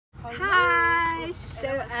guys,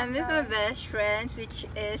 so I'm with my best friends, which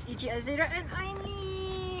is EG, Azira and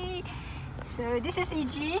Aini. So this is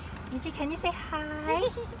EG. EG, can you say hi?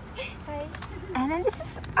 Hi. And then this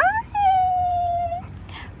is Aini.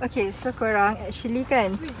 Okay, so korang actually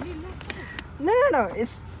kan, no,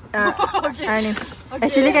 it's okay.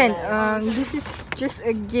 Actually kan, this is just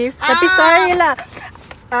a gift. Tapi sorry lah,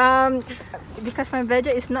 because my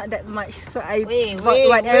budget is not that much, so I bought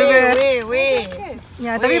whatever.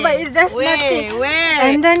 Yeah, tapi but it's just nothing.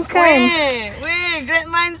 And then kan, great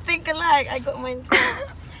minds think alike. I got mine too.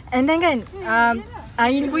 And then kan,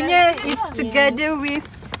 Ain punya is together with,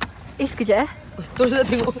 sekejap Terus nak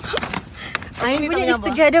tengok. Ain punya is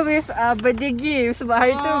together with birthday gift. Sebab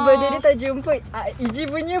hari tu birthday dia tak jemput. EG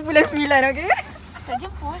punya bulan 9, okay? Tak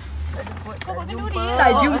jemput.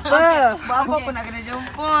 Tak jumpa. Apa pun nak kena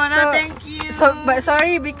jumpa. Nah, thank you. But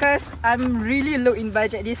sorry because I'm really low in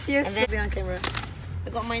budget this year. And then be on camera. I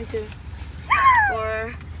got mine too.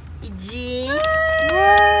 For EG.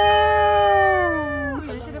 Wow.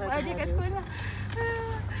 Macam dapat hadiah kat sekolah.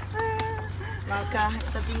 Markah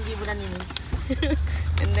tertinggi bulan ini.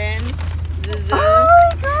 And then Zaza. Oh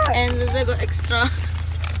my god. And Zaza got extra.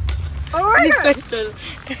 Oh my This god. special.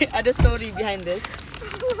 Ada story behind this.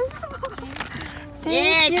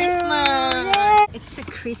 Thank you. Christmas. Yeah. It's a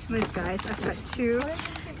Christmas, guys. I've got two.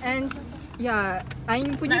 And yeah,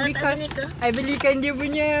 Ain punya Nak letak because sini ke? I belikan dia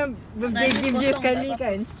punya birthday Nah, gift dia kosong sekali tak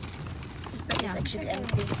kan. This bag is actually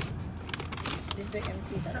empty. This bag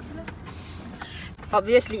empty.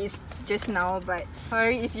 Obviously it's just now, but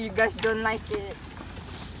sorry if you guys don't like it.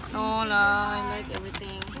 No lah, I like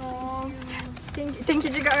everything. Oh, thank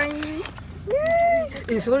you juga Ain.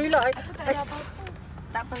 Yay. Sorry lah.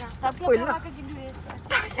 Tak apalah. Tapi Apa aku lah? makan duit.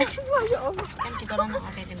 Ya Allah. Kan kita orang nak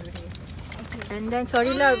makan dulu ni. And then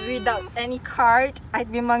sorry lah without any card. I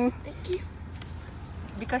memang Thank you.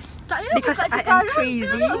 because Tak payah because buka I am sekarang.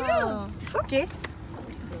 crazy. Oh. It's okay.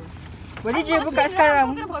 Boleh je buka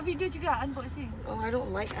sekarang. Aku kena buat video juga unboxing. Oh, I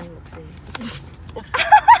don't like unboxing.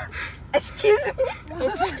 Excuse me.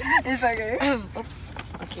 Oops. It's okay. Oops.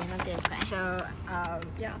 Okay, nanti aku buka. So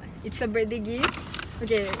yeah, it's a birthday gift.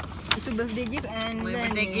 Okay, itu birthday gift and My then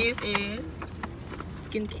birthday gift is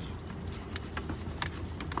skincare.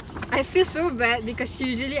 I feel so bad because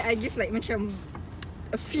usually I give like macam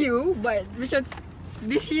a few, but macam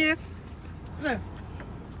this year.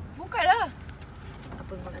 Buka lah.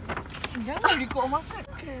 Apa yang nak? Jangan record makan.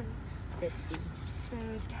 Kan. Let's see. So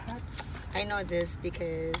that's I know this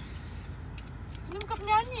because Ini bukan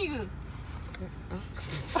penyanyi ke?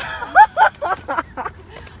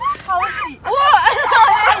 How is it?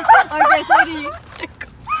 okay.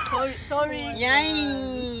 Sorry.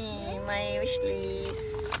 Yay! My wish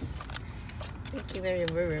list. Thank you very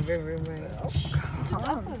much.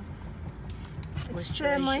 Apa?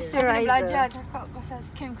 Moisturizer. Kena belajar cakap pasal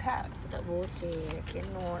skincare. Tak boleh. I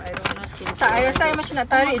cannot. I don't know skincare. Tak, I rasa I macam nak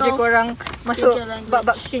tarik je korang masuk Skincare language.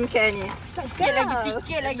 bab-bab skincare ni.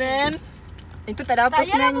 Sikit lagi. Then Itu tak ada apa Tak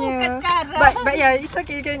payahlah sebenarnya. buka sekarang. But yeah, it's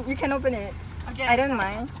okay. You can open it. Okay. I don't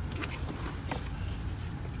mind.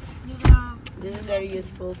 this is very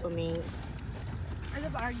useful for me.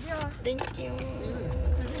 Ada bahagia. Thank you.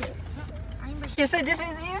 Okay, so this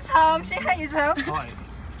is Isham. Say hi, Isham.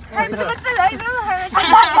 Hai, betul-betul I know her.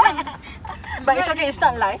 But it's okay. It's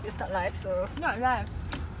not live. It's not live. So Not live.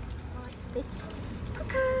 this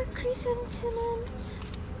chrysanthemum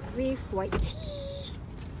with white tea.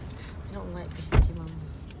 I don't like city mama.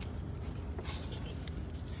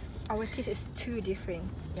 Our taste is too different.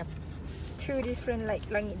 Yep. Too different, like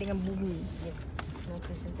langit dengan bumi. Yep. No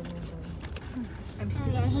chrysanthemum. I'm We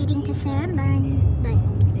still. are heading to Seremban, but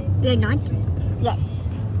we're not yet.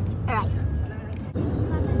 Alright.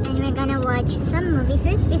 And we're gonna watch some movie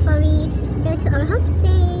first before we go to our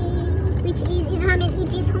homestay, which is Izham and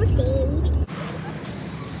EG's homestay.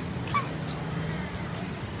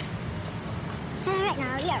 So right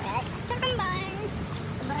now we are at Seremban.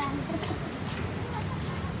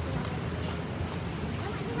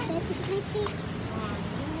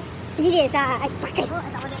 Serius ah, I pakai.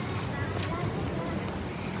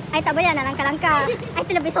 I tak boleh nak langkah-langkah. I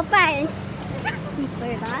tu lebih sopan.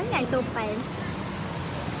 Perangai sopan.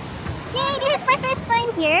 Yay, this is my first time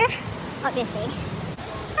here. Obviously.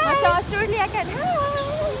 Macam Australia kan?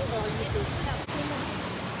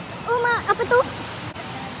 Oh ma, apa tu?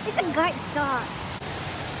 It's a guard dog.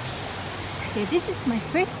 Okay, this is my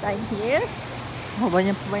first time here. Oh,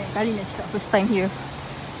 banyak kali nak cakap first time here.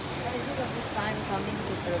 Is it the first time coming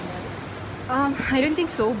to Seremban? I don't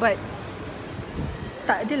think so, but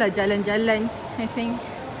tak adalah jalan-jalan. I think.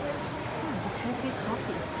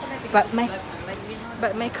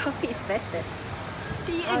 But my coffee is better.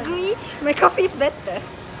 Do you agree? My coffee is better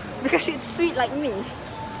because it's sweet like me.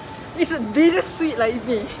 It's a bitter sweet like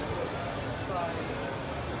me.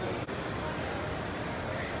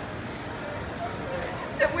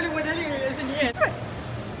 Saya boleh modeling kat sini kan?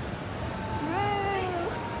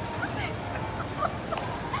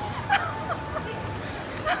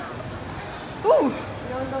 Oh,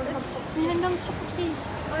 Minum tteokbokki.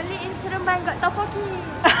 Only in Seremban got tteokbokki.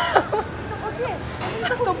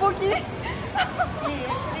 tteokbokki.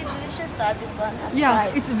 Yeah, actually delicious lah this one. I've Yeah,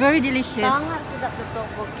 tried. it's very delicious. Sangat sedap the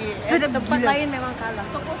tteokbokki. Sedap Tempat gila. lain memang kalah.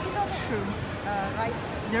 Tteokbokki tu apa? True. Rice.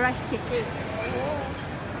 The rice cake.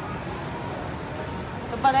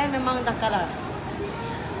 Tempat lain memang dah kalah.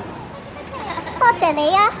 Hotel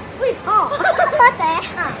ya? Wih, oh. Hotel.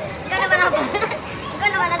 Ha. Kau nak mana apa? Kau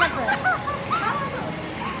nak mana apa?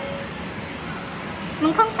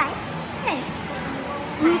 Mình không phải.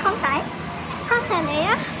 Mình không phải. Hotel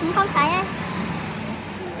ya? Mình không phải.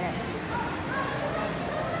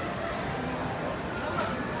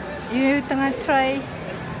 You tengah try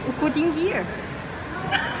ukur tinggi ke?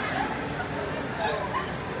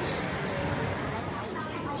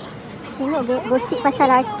 Tengok dia gosip pasal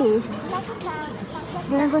artis.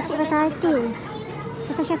 Dia gosip pasal artis.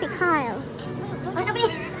 Pasal Syafiq Kyle. Oh, tak boleh.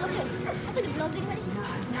 Apa dia blogger ni?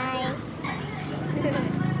 Hai.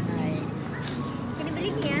 Kena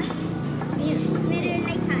beli ni ya. Mirror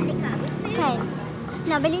Leica apa? Kan.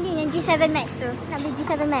 Nak beli ni yang G7 Max tu. Nak beli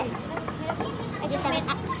G7 Max.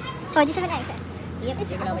 G7X. Oh, G7X eh? Ya,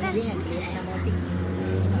 Dia kalau beli kan, beli anamorphic ni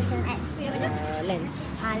G7X. lens.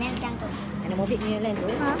 Lens yang tu. Anamorphic ni lens tu.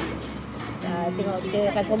 Ha? Tengok kita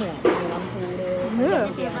transformer lah. Dia lampu dia. Silver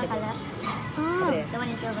Dia macam colour. Apa dia? The one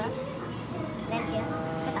in silver. Lens dia.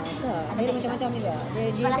 Tak, dia macam-macam juga.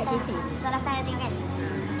 Dia set casing. So last time I tengok kan.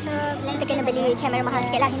 So kita kena beli kamera mahal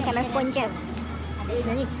sikit lah. Ni kamera phone je. Dia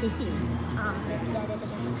sebenarnya casing. Dia ada tu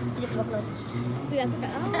macam dia keluar-keluar macam. Ui, aku tak.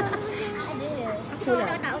 Ada. Aku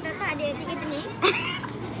tahu tak ada 3 jenis.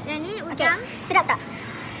 Yang ni udang. Sedap tak?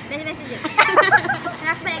 Biasa-biasa je.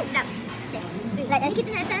 Rasa yang sedap. Like nanti kita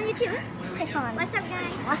nak start YouTube. What's up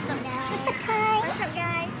guys? What's up guys? What's up guys? What's up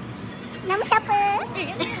guys? Nama siapa?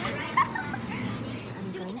 I'm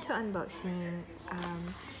going to unboxing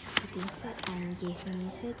things that Anne gave me.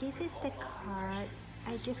 So this is the card.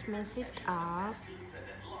 I just messed it up.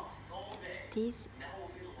 This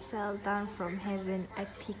fell down from heaven. I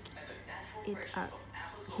picked it up.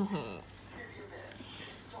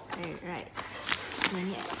 Alright.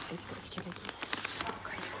 Ini aku picture lagi.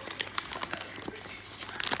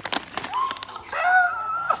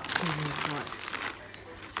 Oh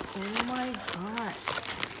my god.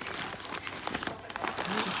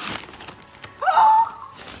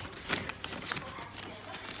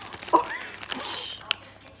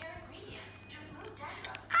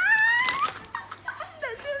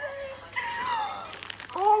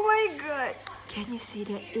 Oh my god. Can you see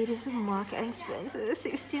that? It is a Mark and Spencer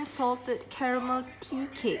 16 salted caramel tea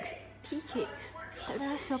cakes. Tea cakes. Tak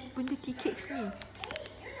ada rasa apa benda tea cakes ni.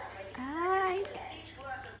 Hai.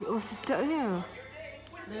 Oh sedapnya.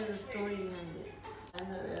 There's a story behind it. And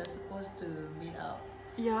we're supposed to meet up.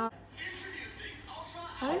 Yeah.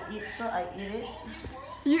 I eat it.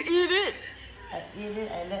 You eat it? I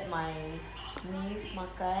let my niece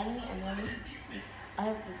makan, and then I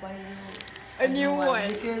have to buy A new one.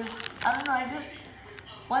 because I don't know. I just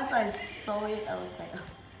once I saw it, I was like, oh,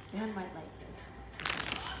 Dion might like this.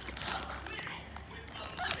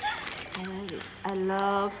 I love it. I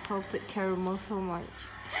love salted caramel so much.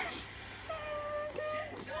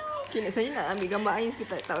 Okay, saya nak ambil gambar air tapi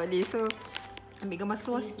tak tahu dia. So, ambil gambar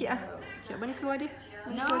seluar sikit lah. Siap mana seluar dia?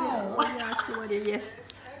 No. Seluar dia. Oh ya, seluar dia. Yes.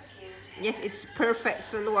 Yes, it's perfect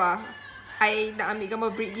seluar. I nak ambil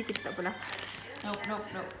gambar break gitu, tak apalah.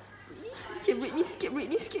 Nope. Okay, break ni sikit.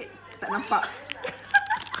 Tak nampak.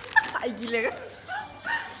 I gila kan?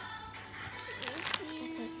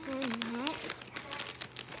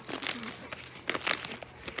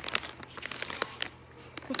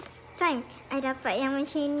 Time, I dapat yang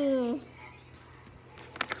macam ni.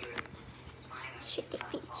 I should take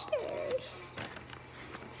pictures.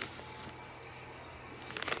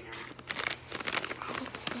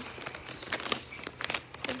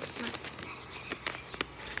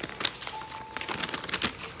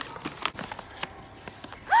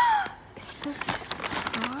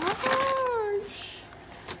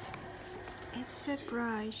 It's a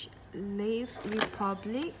brush. Lace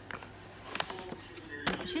Republic.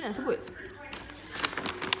 Macam nak sebut?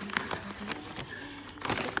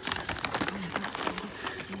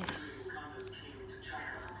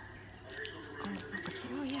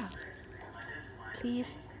 Oh yeah.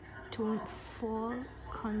 Please don't fall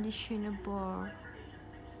conditioner bar.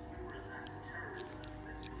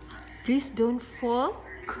 Please don't fall.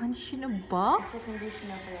 Conditioner bar? It's a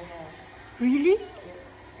conditioner for your hair. Really?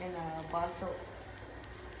 Yeah. And a bar soap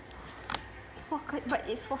But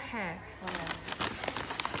it's for hair. for hair.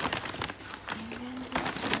 And then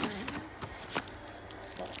this one.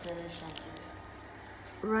 That's the shampoo.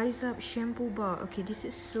 Rise Up shampoo bar. Okay, this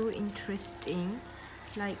is so interesting.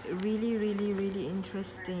 Like really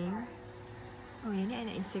interesting. Oh, yang ni I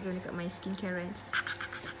nak Instagram dekat my skincare rants.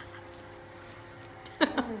 This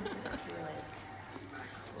one is good if you're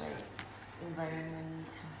like environment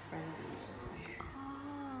friendly or something.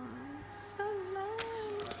 Oh, so nice.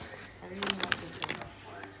 I really like this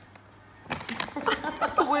one.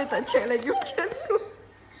 Boleh tak check lagi macam tu?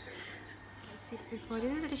 Before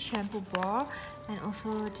this is the shampoo bar and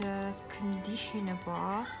also the conditioner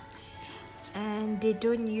bar, and they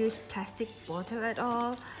don't use plastic bottle at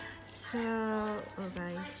all. So, oh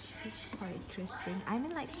guys, this is quite interesting. I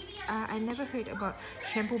mean, like, I never heard about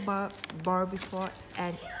shampoo bar before,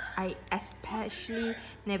 and I especially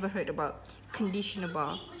never heard about conditioner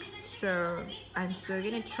bar. So I'm still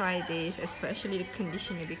gonna try this, especially the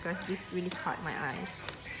conditioner, because this really caught my eyes.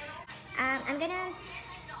 I'm gonna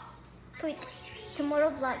put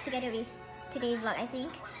tomorrow vlog together with today's vlog, I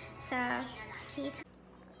think. So see you.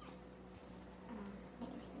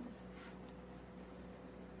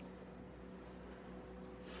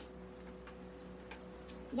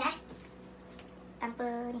 Ya, tanpa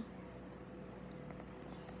ni.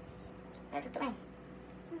 Dah tutup kan?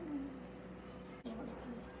 Ni buka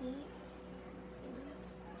sini sikit.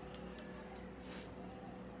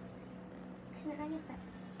 Senang nangis tak?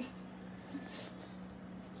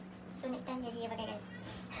 So next time jadi dia pakai kan?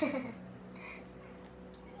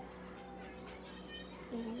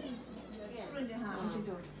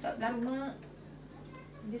 Cuma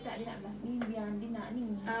dia tak ada nak belah ni, biar dia nak ni.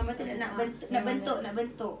 Betul nak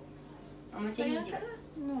bentuk. Macam ni je.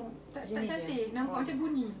 No, tak Macam ni je? cantik. Nampak macam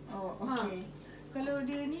guni. Oh, okey. Kalau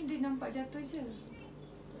dia ni, dia nampak jatuh je.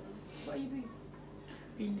 What are you doing?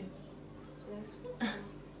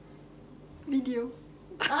 Video.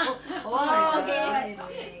 Oh, okay.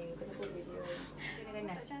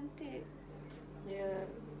 Tak cantik. Dia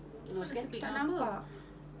lurus kan? Tak nampak.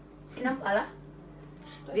 Nampak lah.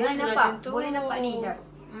 Biar nampak. Boleh nampak ni.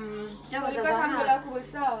 Jangan besar Kau sangka sangat. aku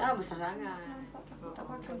besar. Besar sangat. Tak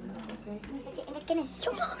pakai. Angkat kanan.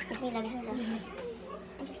 Cuba. Bismillah, bismillah.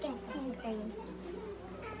 Angkat kanan. Sini sekali.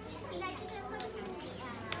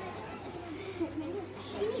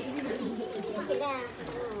 Okeylah.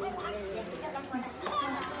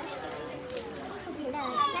 Okeylah.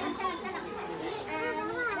 Salam, salam, salam.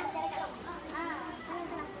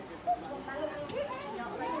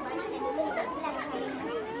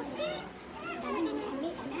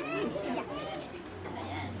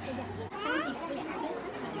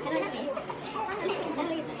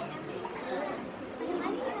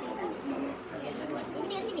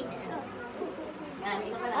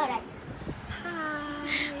 Alright.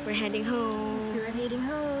 We're heading home. We're heading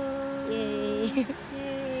home. Yay.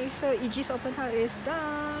 Yay. So EG's open house is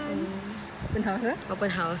done. Open house, huh? Open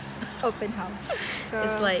house. Open house. So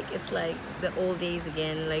It's like the old days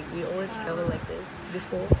again. Like we always travel like this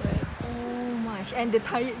before. Right? so much, and the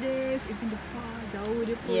tiredness, even the far jauh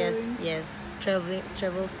dia pun. Yes.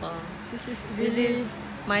 Travel far. This is This really. is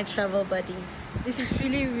my travel buddy. This is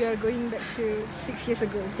really, we are going back to 6 years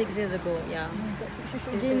ago. 6 years ago, yeah. Oh my God, 6 years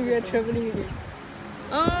 6 again, years we are ago. traveling again.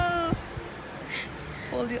 Oh,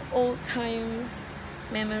 all the old time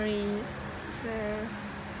memories. So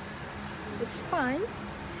it's fun.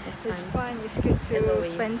 It's It's fun. fun. It's good As to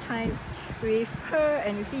always. spend time with her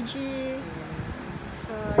and with Fiji.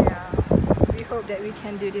 So yeah, we hope that we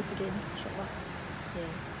can do this again. InsyaAllah.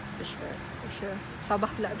 Yeah, for sure. For sure. Sabah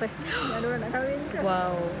pula lepas ni. Ada orang nak kahwin ke?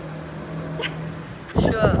 Wow.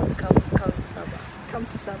 Sure, come to Sabah. Come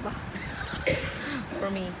to Sabah. For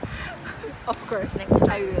me, Of course. Next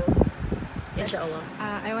I will. inshallah.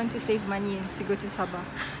 I want to save money to go to Sabah.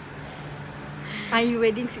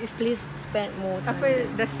 Weddings is Please spend more time. apa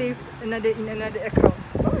dah save in another account.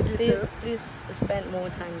 Oh gitu. Please spend more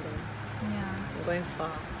time there. Yeah. I'm going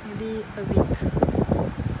far. Maybe a week.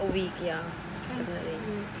 A week, yeah, Kan? definitely. A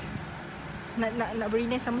week. Nak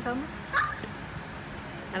berinai sama-sama?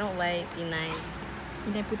 I don't like inai.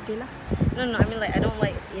 Inai putih lah. No, I mean like I don't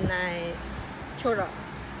like inai Corak.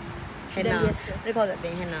 henna. Dah What biasa. do you call that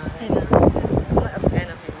thing? Henna. Henna. I'm not a fan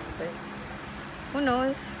of henna, but who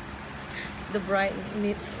knows? The bride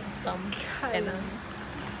needs some henna.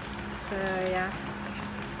 So yeah.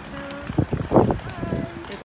 So